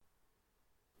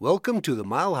Welcome to the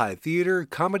Mile High Theater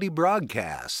comedy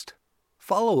broadcast.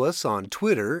 Follow us on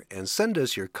Twitter and send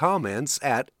us your comments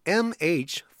at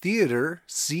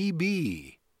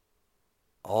MHTheaterCB.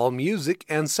 All music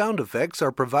and sound effects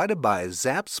are provided by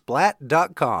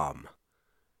Zapsplat.com.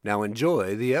 Now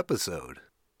enjoy the episode.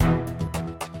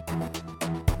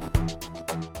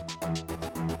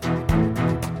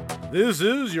 This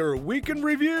is your week in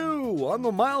review on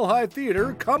the Mile High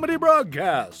Theater comedy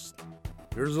broadcast.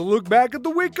 Here's a look back at the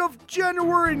week of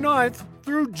January 9th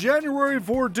through January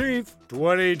 14th,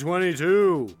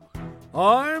 2022.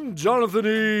 I'm Jonathan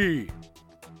E.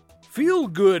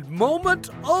 Feel-good moment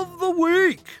of the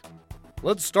week.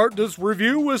 Let's start this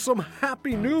review with some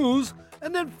happy news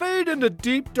and then fade into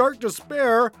deep, dark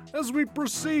despair as we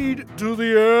proceed to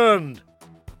the end.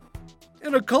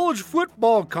 In a college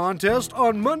football contest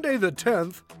on Monday the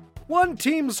 10th, one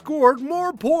team scored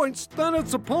more points than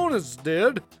its opponents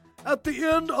did at the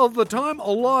end of the time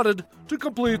allotted to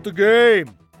complete the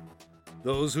game.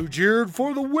 Those who cheered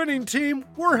for the winning team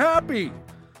were happy.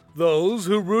 Those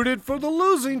who rooted for the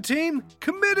losing team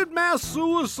committed mass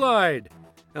suicide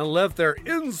and left their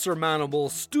insurmountable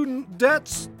student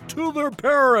debts to their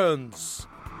parents.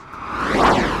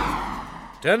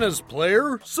 Tennis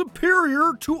player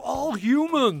superior to all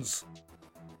humans.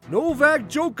 Novak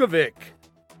Djokovic,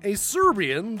 a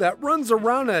Serbian that runs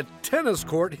around a tennis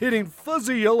court hitting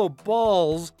fuzzy yellow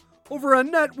balls over a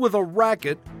net with a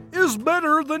racket, is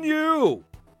better than you.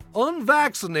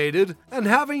 Unvaccinated and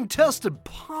having tested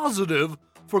positive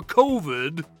for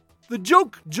COVID, the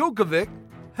Djokovic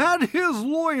had his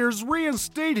lawyers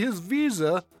reinstate his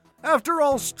visa after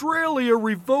Australia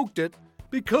revoked it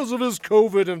because of his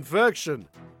COVID infection.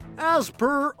 As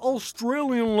per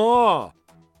Australian law,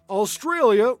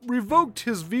 Australia revoked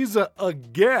his visa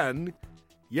again,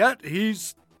 yet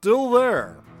he's still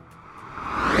there.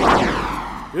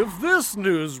 If this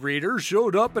newsreader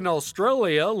showed up in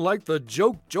Australia like the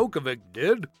Djokovic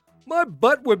did, my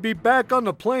butt would be back on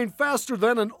the plane faster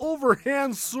than an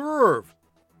overhand serve,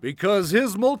 because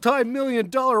his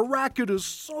multi-million-dollar racket is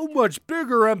so much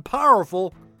bigger and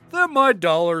powerful than my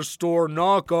dollar store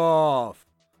knockoff,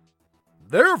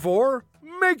 therefore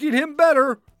making him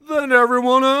better than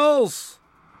everyone else.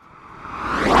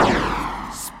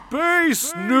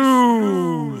 Space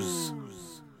news!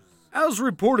 As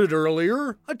reported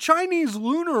earlier, a Chinese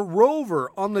lunar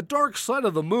rover on the dark side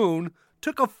of the moon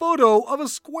took a photo of a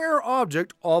square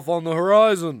object off on the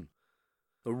horizon.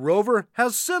 The rover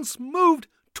has since moved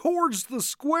towards the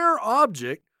square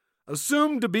object,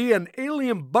 assumed to be an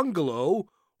alien bungalow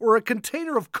or a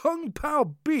container of Kung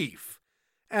Pao beef,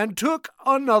 and took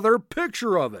another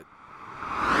picture of it.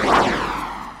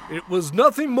 It was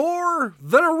nothing more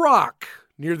than a rock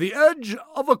near the edge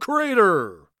of a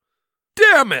crater.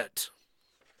 Damn it!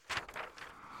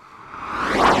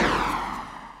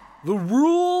 The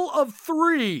rule of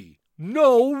three,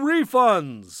 no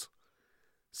refunds.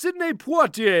 Sidney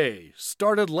Poitier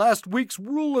started last week's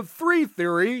rule of three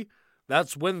theory.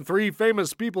 That's when three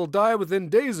famous people die within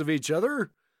days of each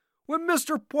other. When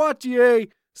Mr. Poitier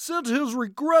sent his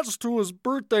regrets to his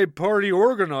birthday party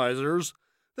organizers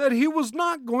that he was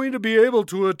not going to be able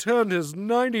to attend his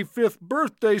 95th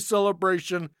birthday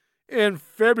celebration in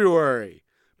February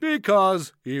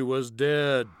because he was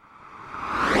dead.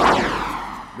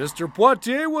 Mr.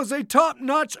 Poitier was a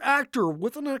top-notch actor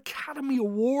with an Academy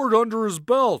Award under his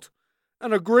belt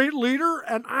and a great leader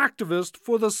and activist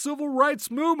for the civil rights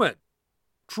movement.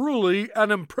 Truly an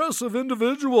impressive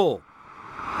individual.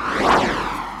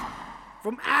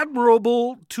 From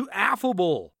admirable to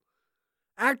affable,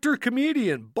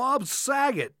 actor-comedian Bob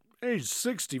Saget, age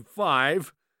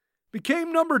 65,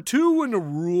 became number 2 in the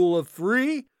rule of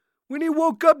three when he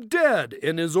woke up dead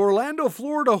in his Orlando,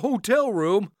 Florida hotel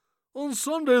room on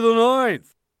Sunday the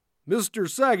 9th. Mr.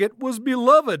 Saget was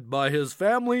beloved by his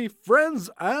family, friends,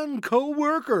 and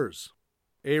co-workers.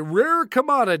 A rare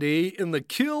commodity in the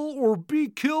kill or be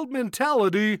killed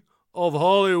mentality of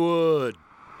Hollywood.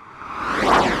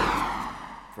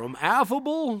 From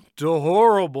affable to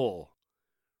horrible,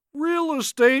 real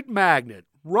estate magnate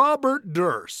Robert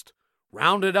Durst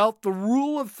rounded out the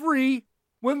rule of three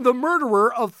when the murderer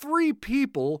of 3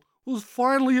 people was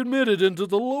finally admitted into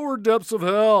the lower depths of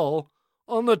hell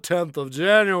on the 10th of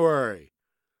January.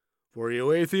 For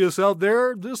you atheists out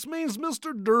there, this means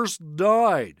Mr. Durst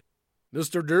died.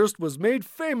 Mr. Durst was made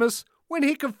famous when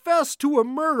he confessed to a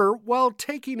murder while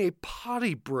taking a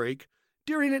potty break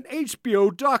during an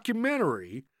HBO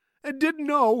documentary and didn't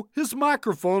know his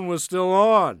microphone was still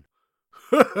on.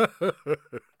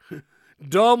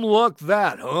 Dumb luck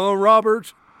that, huh,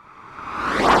 Robert?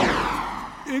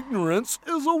 Ignorance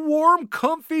is a warm,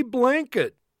 comfy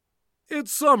blanket.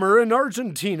 It's summer in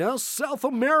Argentina, South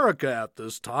America at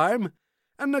this time,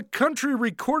 and the country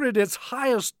recorded its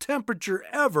highest temperature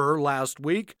ever last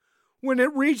week when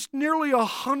it reached nearly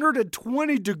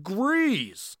 120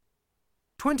 degrees.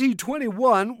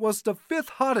 2021 was the 5th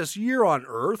hottest year on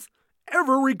Earth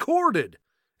ever recorded,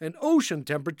 and ocean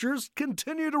temperatures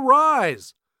continue to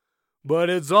rise. But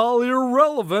it's all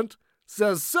irrelevant,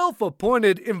 says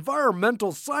self-appointed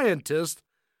environmental scientist,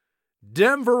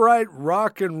 Denverite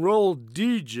rock and roll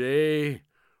DJ,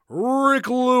 Rick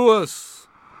Lewis.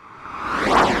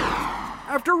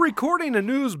 After recording a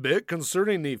news bit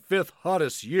concerning the 5th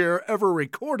hottest year ever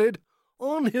recorded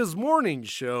on his morning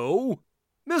show,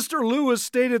 Mr. Lewis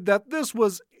stated that this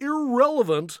was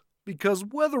irrelevant because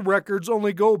weather records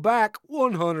only go back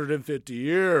 150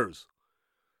 years.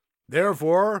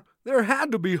 Therefore, there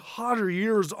had to be hotter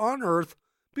years on Earth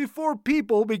before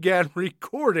people began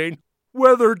recording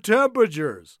weather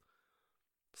temperatures.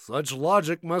 Such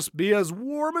logic must be as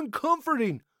warm and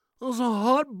comforting as a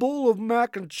hot bowl of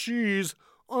mac and cheese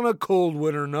on a cold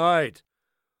winter night.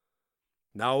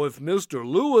 Now, if Mr.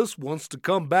 Lewis wants to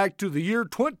come back to the year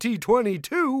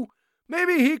 2022,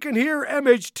 maybe he can hear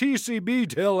MHTCB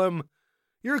tell him,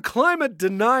 "Your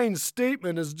climate-denying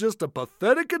statement is just a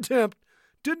pathetic attempt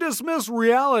to dismiss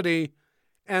reality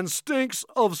and stinks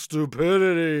of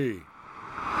stupidity."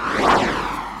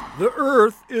 The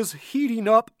Earth is heating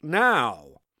up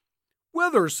now.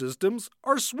 Weather systems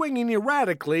are swinging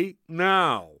erratically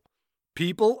now.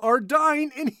 People are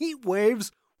dying in heat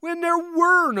waves when there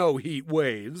were no heat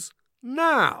waves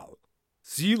now.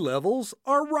 Sea levels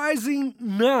are rising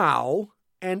now,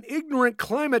 and ignorant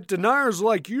climate deniers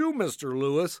like you, Mr.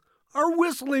 Lewis, are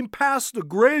whistling past the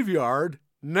graveyard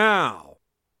now.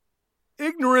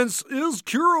 Ignorance is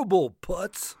curable,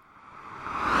 putz.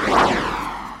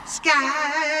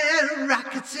 Sky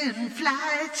rockets in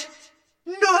flight,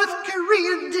 North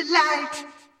Korean delight.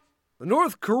 The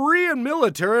North Korean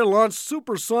military launched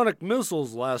supersonic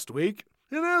missiles last week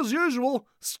and, as usual,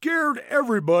 scared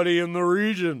everybody in the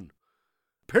region.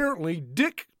 Apparently,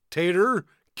 dictator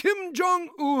Kim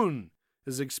Jong-un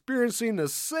is experiencing the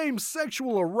same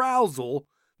sexual arousal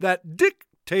that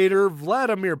dictator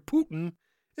Vladimir Putin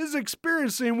is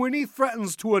experiencing when he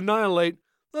threatens to annihilate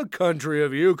the country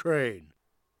of Ukraine.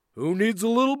 Who needs a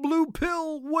little blue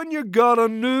pill when you got a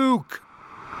nuke?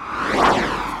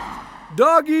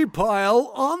 Doggy pile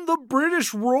on the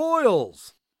British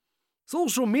royals.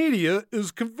 Social media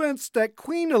is convinced that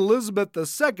Queen Elizabeth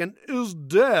II is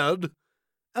dead,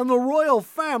 and the royal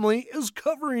family is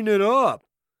covering it up.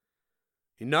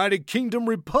 United Kingdom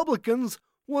Republicans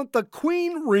want the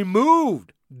Queen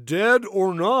removed, dead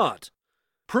or not.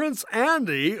 Prince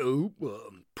Andrew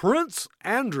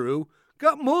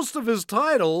got most of his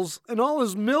titles and all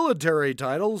his military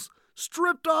titles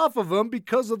stripped off of him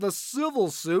because of the civil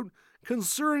suit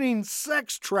concerning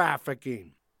sex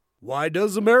trafficking. Why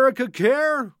does America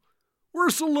care? We're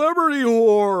celebrity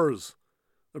whores.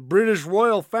 The British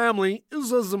royal family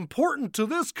is as important to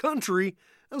this country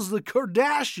as the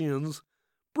Kardashians,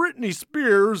 Britney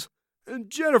Spears, and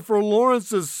Jennifer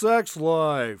Lawrence's sex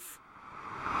life.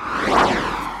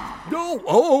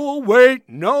 No,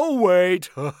 wait.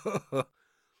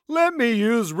 Let me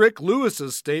use Rick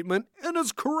Lewis's statement in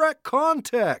its correct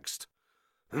context.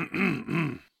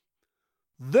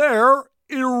 They're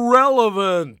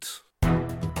irrelevant.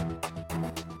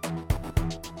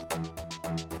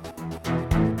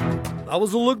 That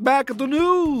was a look back at the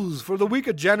news for the week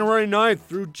of January 9th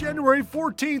through January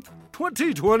 14th,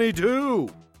 2022.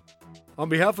 On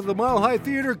behalf of the Mile High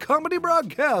Theater Comedy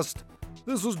Broadcast,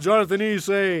 this is Jonathan E.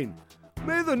 saying,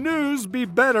 may the news be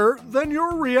better than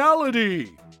your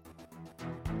reality.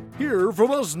 Hear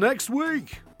from us next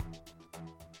week.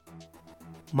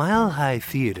 Mile High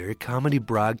Theater Comedy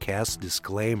Broadcast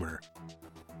Disclaimer.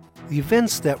 The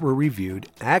events that were reviewed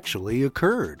actually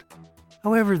occurred.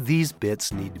 However, these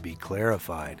bits need to be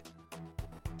clarified.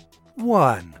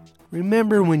 1.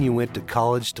 Remember when you went to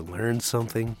college to learn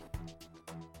something?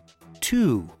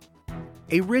 2.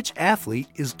 A rich athlete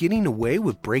is getting away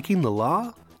with breaking the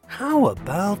law? How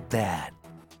about that?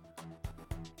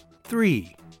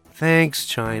 3. Thanks,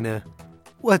 China.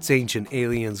 What's Ancient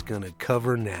Aliens gonna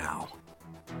cover now?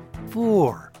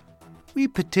 4. We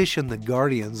petition the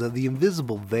guardians of the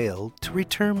invisible veil to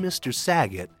return Mr.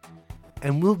 Saget,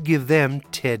 and we'll give them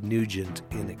Ted Nugent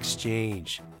in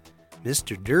exchange.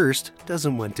 Mr. Durst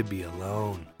doesn't want to be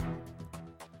alone.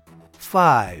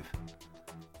 5.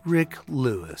 Rick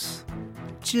Lewis.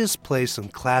 Just play some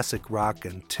classic rock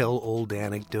and tell old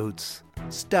anecdotes.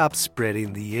 Stop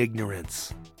spreading the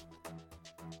ignorance.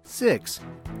 6.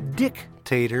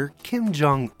 Dictator Kim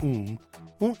Jong-un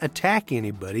won't attack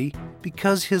anybody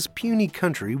because his puny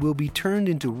country will be turned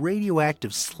into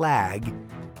radioactive slag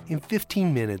in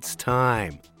 15 minutes'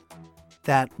 time.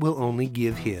 That will only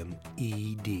give him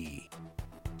ED.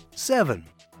 7.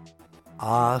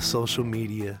 Ah, social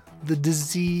media, the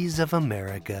disease of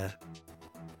America.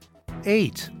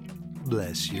 8.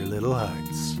 Bless your little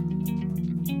hearts.